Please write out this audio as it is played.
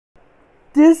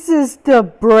This is the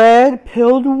Bread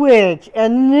Pilled Witch,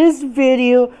 and in this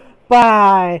video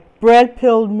by Bread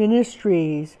Pilled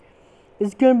Ministries,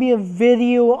 it's going to be a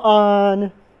video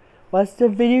on, what's the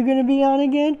video going to be on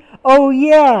again? Oh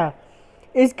yeah,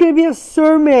 it's going to be a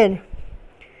sermon,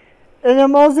 and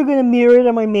I'm also going to mirror it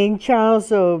on my main channel,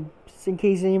 so in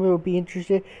case anyone will be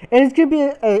interested, and it's going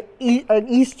to be an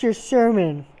Easter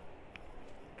sermon.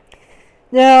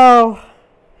 Now,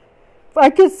 I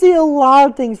could see a lot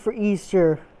of things for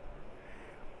Easter,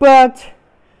 but,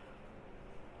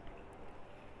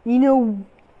 you know,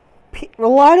 a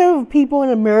lot of people in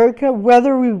America,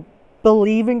 whether we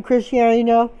believe in Christianity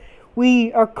now,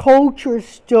 our culture is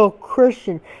still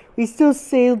Christian. We still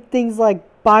say things like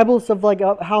Bible stuff like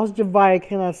a house divided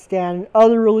cannot stand, and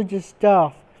other religious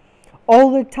stuff,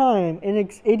 all the time, in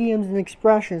idioms and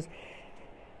expressions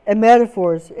and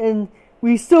metaphors, and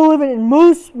we still live in, and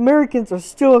most Americans are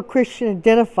still Christian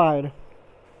identified.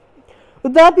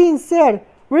 With that being said,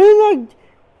 whether or not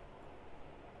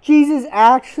Jesus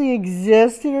actually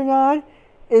existed or not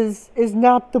is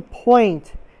not the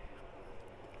point.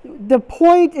 The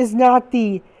point is not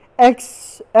the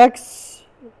exoteric.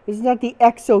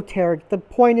 The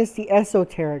point is the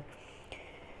esoteric.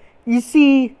 You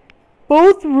see,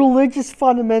 both religious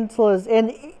fundamentalists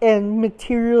and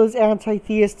materialist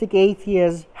anti-theistic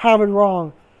atheists have it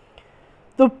wrong.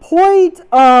 The point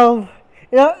of,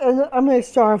 and I'm going to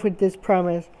start off with this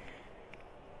premise.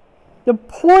 The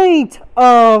point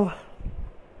of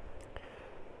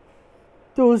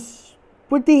those,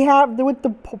 what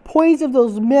the points of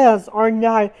those myths are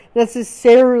not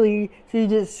necessarily to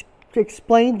just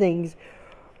explain things,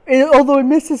 although it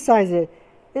mystifies it.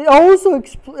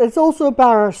 It's also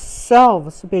about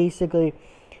ourselves, basically.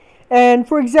 And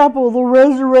for example, the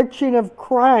resurrection of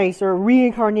Christ or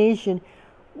reincarnation,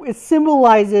 it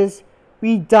symbolizes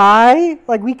we die,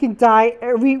 like we die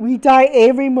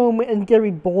every moment and get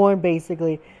reborn,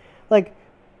 basically. Like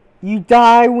you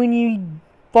die when you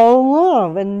fall in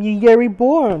love and you get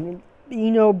reborn. You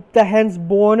know, the hence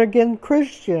born again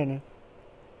Christian.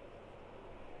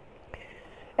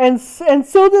 And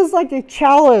so there's like the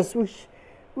chalice,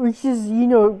 which is, you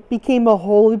know, became a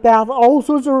holy bath. All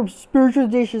sorts of spiritual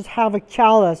traditions have a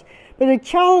chalice. But a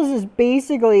chalice is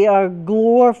basically a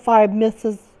glorified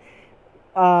mythos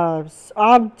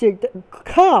object,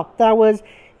 cup that was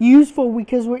useful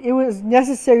because it was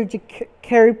necessary to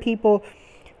carry people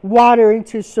water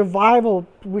into survival.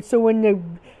 So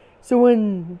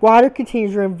when water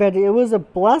containers were invented, it was a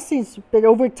blessing. But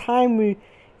over time,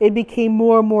 it became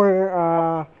more and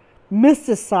more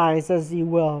mysticized, as you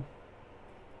will.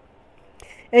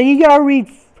 And you gotta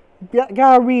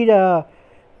read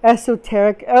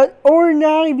Esoteric, or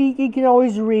not. You can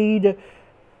always read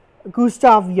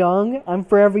Gustav Jung. I'm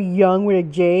forever young with a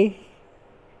J.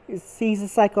 He's a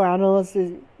psychoanalyst,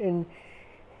 and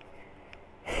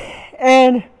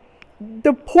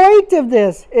the point of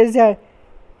this is that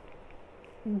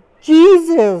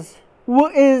Jesus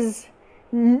is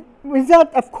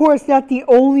not, of course, not the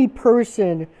only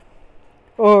person.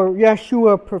 Or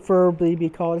Yeshua, preferably be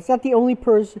called. It's not the only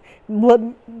person,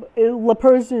 legend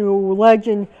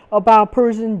about a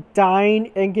person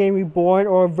dying and getting reborn,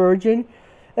 or a virgin,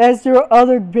 as there are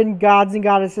other been gods and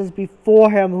goddesses before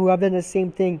him who have done the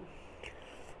same thing.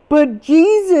 But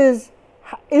Jesus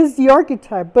is the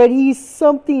archetype, but he's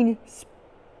something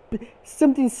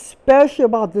special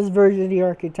about this version of the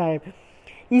archetype.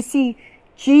 You see,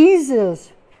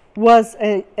 Jesus was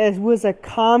a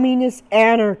communist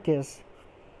anarchist.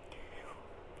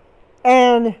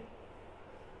 And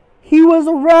he was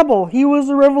a rebel. He was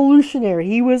a revolutionary.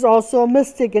 He was also a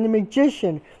mystic and a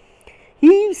magician.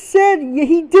 He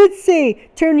did say,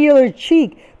 turn the other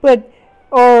cheek, but,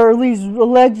 or at least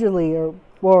allegedly,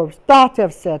 or thought to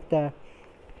have said that.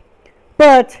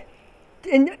 But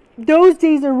in those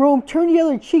days in Rome, turn the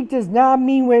other cheek does not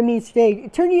mean what it means today.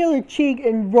 Turn the other cheek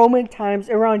in Roman times,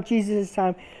 around Jesus'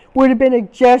 time, would have been a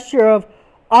gesture of,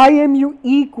 I am your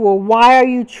equal. Why are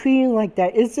you treating like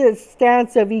that? It's a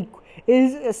stance of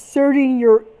is asserting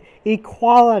your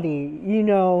equality, you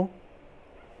know.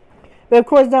 But of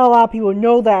course, not a lot of people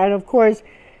know that. And of course,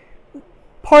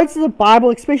 parts of the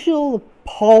Bible, especially the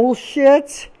Paul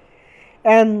shit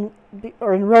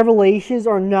or in Revelations,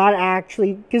 are not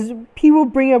actually, because people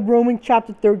bring up Romans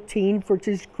chapter 13 for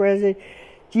to discredit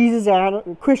Jesus'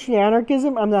 Christian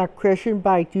anarchism. I'm not Christian,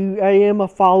 but I am a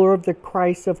follower of the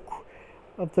Christ of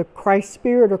the Christ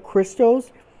spirit, or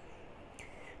Christos.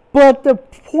 But the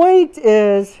point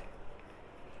is,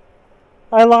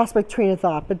 I lost my train of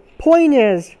thought, but point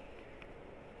is,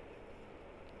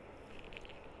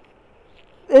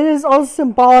 it is also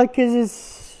symbolic because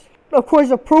it's, of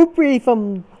course, appropriated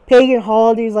from pagan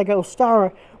holidays like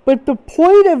Ostara. But the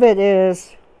point of it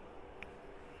is,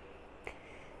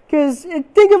 because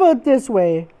think about it this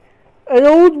way, an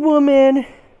old woman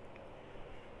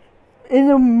in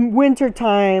the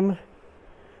wintertime,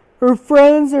 her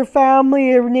friends, her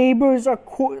family, her neighbors are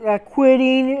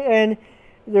quitting and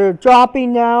they're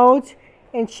dropping out,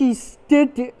 and she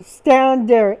stand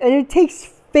there, and it takes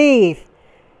faith,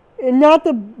 and not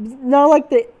like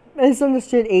the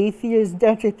misunderstood atheist,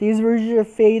 anti-theist version of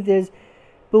faith is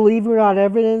believe without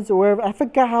evidence, or whatever. I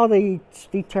forgot how they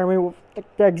determine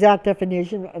the exact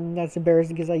definition, and that's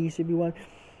embarrassing because I used to be one.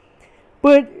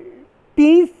 But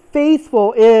being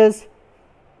faithful is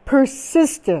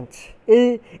persistent.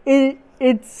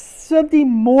 It's something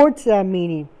more to that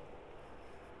meaning.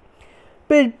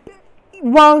 But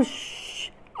while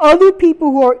other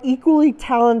people who are equally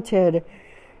talented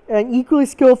and equally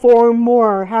skillful or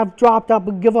more have dropped out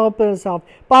and given up on themselves,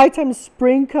 by the time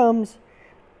spring comes,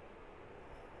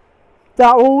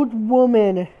 that old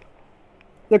woman,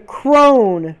 the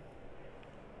crone,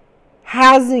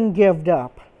 hasn't given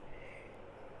up.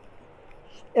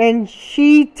 And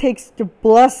she takes the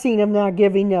blessing of not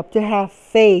giving up, to have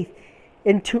faith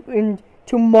in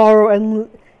tomorrow.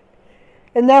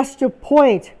 And that's the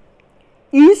point.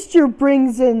 Easter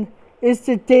is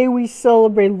the day we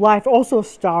celebrate life. Also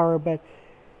star, but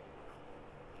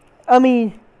I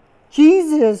mean,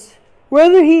 Jesus,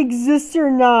 whether he exists or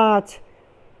not,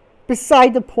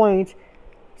 beside the point.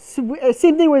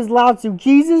 Same thing with Lao Tzu.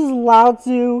 Jesus, Lao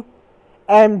Tzu,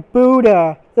 and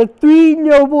Buddha, the three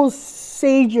noble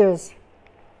sages,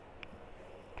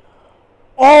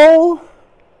 all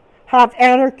have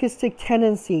anarchistic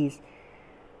tendencies.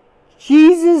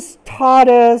 Jesus taught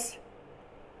us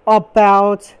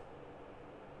about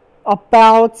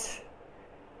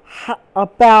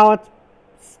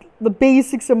the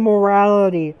basics of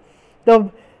morality,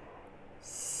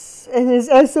 and his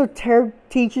esoteric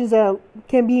teachings that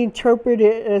can be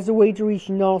interpreted as a way to reach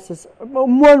gnosis.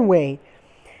 One way.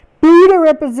 Buddha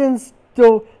represents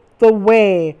the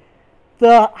way,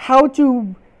 how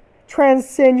to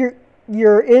transcend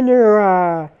your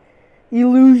inner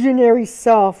illusionary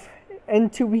self,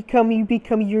 and to become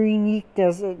your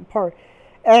uniqueness part.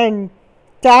 And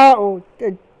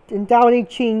in Tao Te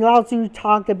Ching, Lao Tzu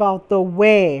talked about the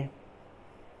way.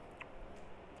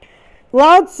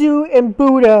 Lao Tzu and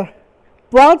Buddha.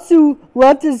 Lao Tzu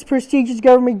left his prestigious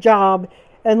government job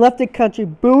and left the country.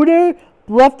 Buddha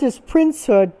left his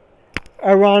princehood,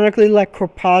 ironically like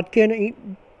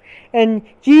Kropotkin. And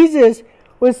Jesus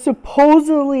was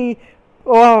supposedly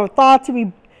thought to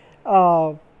be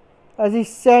a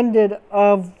descendant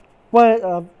of one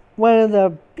of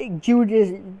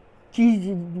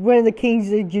the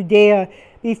kings of Judea,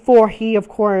 before he, of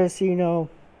course, a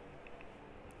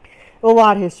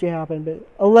lot of history happened, but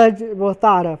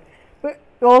thought of. But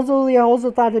also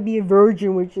thought to be a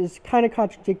virgin, which is kind of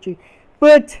contradictory.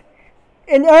 But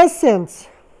in essence,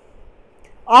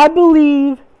 I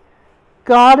believe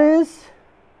God is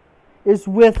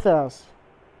with us.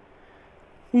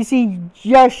 You see,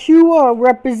 Yeshua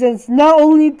represents not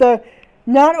only the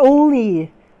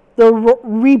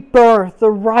rebirth,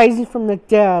 the rising from the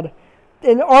dead,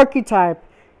 an archetype.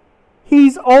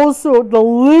 He's also the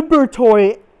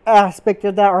liberatory aspect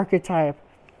of that archetype.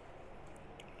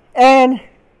 And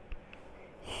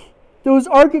those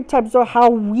archetypes are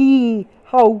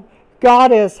how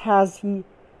Goddess has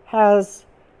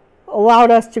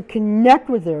allowed us to connect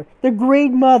with her. The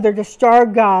Great Mother, the Star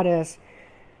Goddess,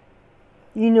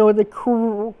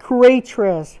 the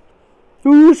Creatress,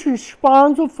 who's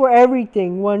responsible for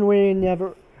everything one way or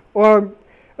another, or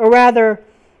rather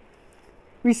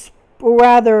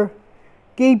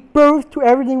gave birth to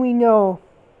everything we know,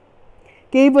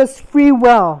 gave us free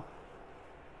will.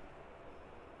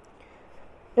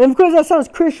 And of course that sounds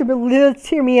Christian, but let's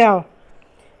hear me out.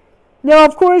 Now,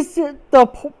 of course, a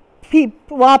lot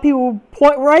of people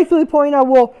rightfully point out,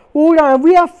 well, hold on, if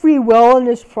we have free will in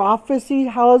this prophecy,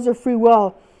 how is there free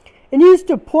will? And here's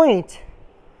the point.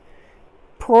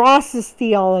 Process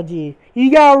theology.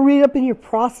 You gotta read up in your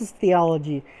process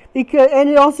theology, and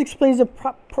it also explains the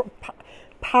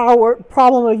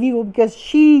problem of evil, because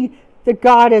she, the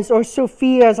goddess, or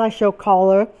Sophia as I shall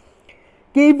call her,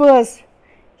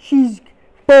 she's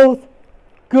both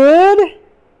good.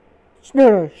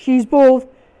 No, she is both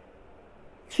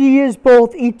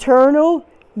eternal,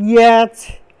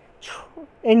 yet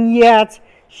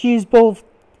she's both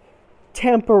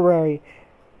temporary.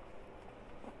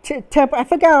 I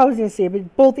forgot what I was going to say,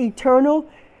 but both eternal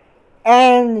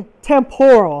and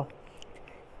temporal.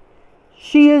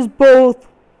 She is both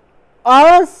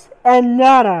us and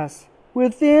not us,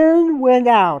 within,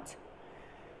 without.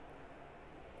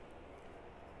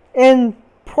 And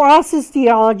process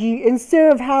theology,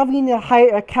 instead of having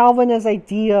a Calvinist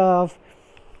idea of,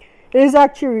 it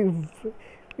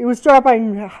was started by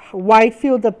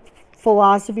Whitefield, the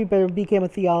philosophy, but it became a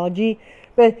theology.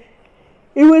 But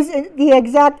it was the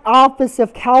exact opposite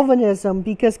of Calvinism,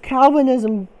 because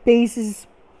Calvinism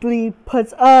basically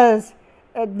puts us,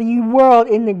 the world,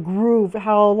 in the groove.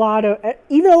 How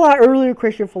even a lot earlier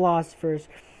Christian philosophers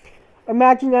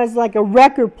imagine as like a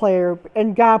record player,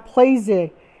 and God plays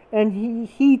it, and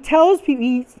he tells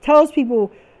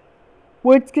people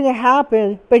what's going to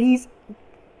happen, but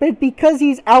because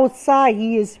he's outside,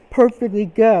 he is perfectly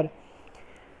good.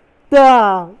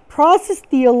 The process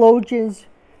theologians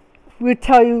would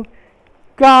tell you,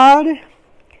 God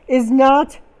is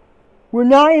not, we're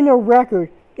not in a record.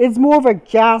 It's more of a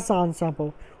jazz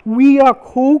ensemble. We are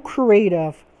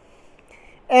co-creative.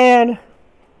 And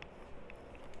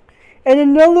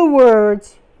in other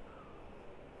words,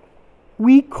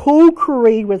 we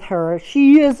co-create with her.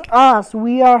 She is us.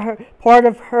 We are part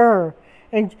of her.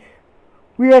 And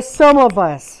we are some of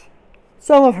us.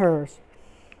 Some of hers.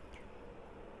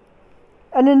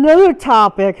 And another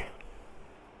topic,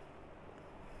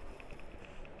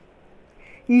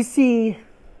 you see,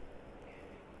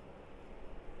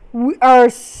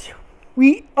 us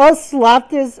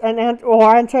leftists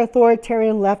or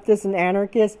anti-authoritarian leftists and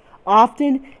anarchists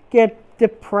often get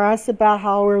depressed about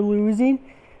how we're losing.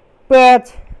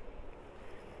 But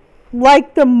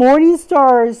like the morning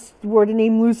stars, where the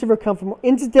name Lucifer comes from,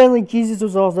 incidentally, Jesus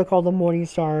was also called the morning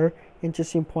star,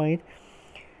 interesting point,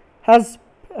 has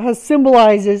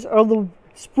symbolizes of the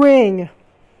spring,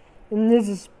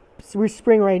 and we're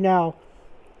spring right now.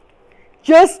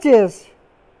 Justice,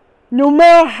 no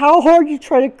matter how hard you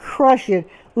try to crush it,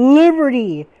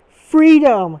 liberty,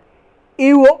 freedom,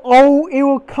 it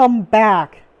will come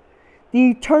back. The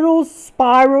eternal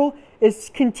spiral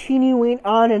is continuing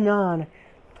on and on.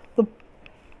 The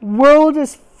world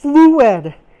is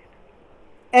fluid,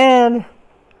 and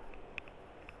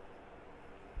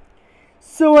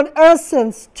so in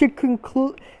essence,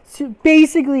 to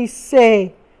basically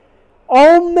say,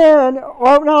 all men,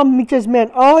 or not just men,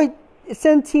 all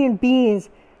sentient beings,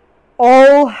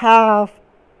 all have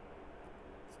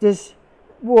this,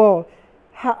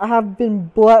 have been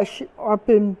blessed, or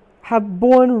have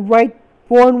born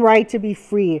right to be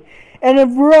free. And if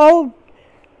we're all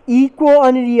equal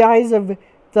under the eyes of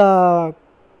the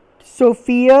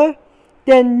Sophia,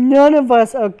 then none of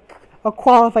us are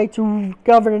qualified to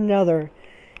govern another.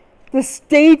 The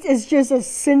state is just a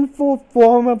sinful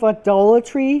form of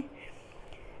idolatry.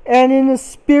 And in the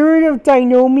spirit of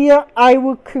dinomia, I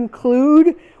will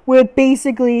conclude with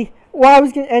basically, what I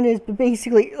was going to end is, but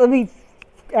basically, let me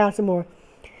add some more.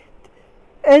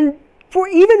 And for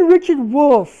even Richard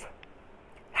Wolff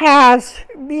has,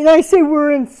 I say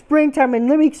we're in springtime, and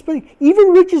let me explain.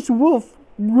 Even Richard Wolff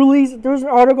released, there was an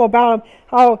article about him,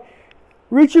 how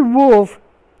Richard Wolff,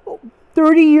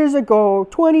 30 years ago,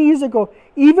 20 years ago,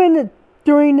 even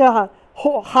during the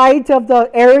height of the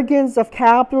arrogance of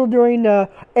capital during the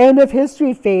end of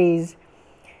history phase,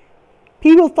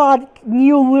 people thought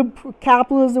neoliberal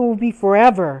capitalism would be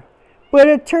forever. But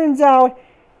it turns out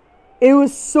it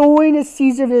was sowing the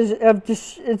seeds of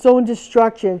its own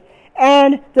destruction.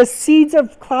 And the seeds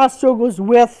of class struggle is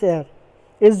with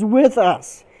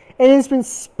us. And it's been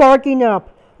sparking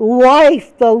up.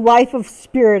 Life, the life of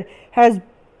spirit, has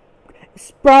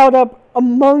sprouted up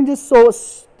among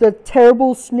the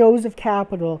terrible snows of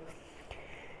capital.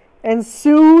 And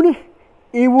soon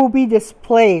it will be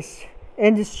displaced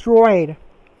and destroyed.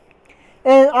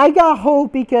 And I got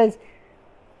hope, because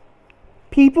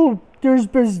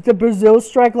there's the Brazil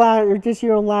strike this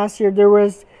year and last year. There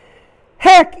was,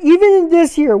 heck, even in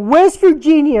this year, West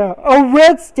Virginia, a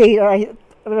red state, if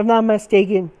I'm not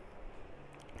mistaken,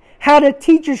 had a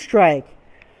teacher strike.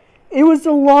 It was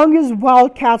the longest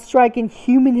wildcat strike in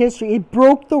human history. It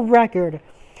broke the record.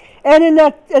 And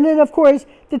then of course,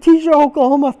 the teachers of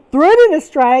Oklahoma threatened a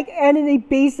strike, and then they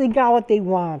basically got what they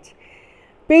want.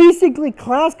 Basically,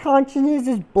 class consciousness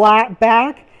is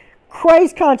back.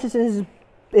 Christ consciousness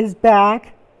is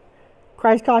back.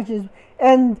 Christ consciousness.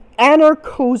 And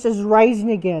anarchos is rising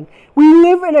again. We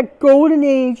live in a golden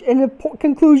age. In the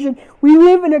conclusion, we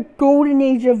live in a golden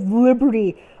age of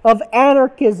liberty, of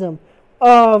anarchism,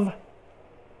 of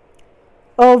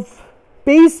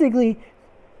basically,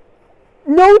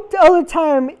 no other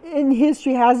time in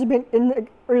history has it been,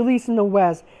 or at least in the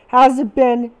West, has it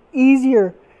been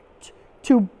easier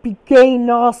to gain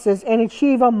gnosis and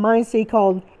achieve a mindset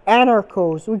called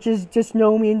anarchos, which is just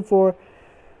known for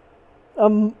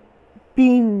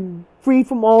being free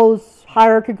from all this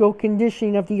hierarchical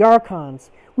conditioning of the archons.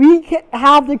 We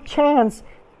have the chance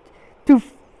to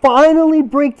finally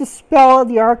break the spell of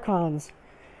the archons.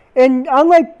 And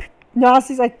unlike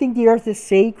Gnostics, I think the earth is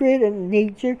sacred in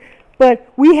nature, but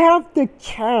we have the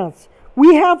chance.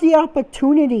 We have the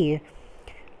opportunity.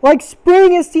 Like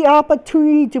spring is the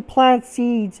opportunity to plant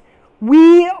seeds.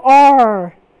 We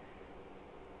are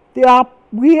in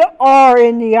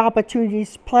the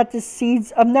opportunities to plant the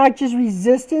seeds of not just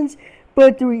resistance,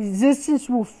 but the resistance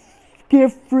will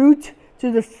give fruit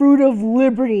to the fruit of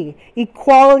liberty,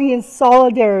 equality, and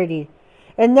solidarity.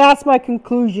 And that's my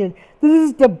conclusion. This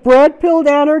is the bread-pilled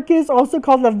anarchist, also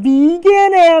called the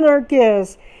vegan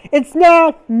anarchist. It's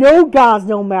not no gods,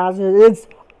 no masters. It's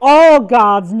all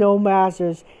gods, no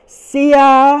masters. See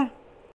ya.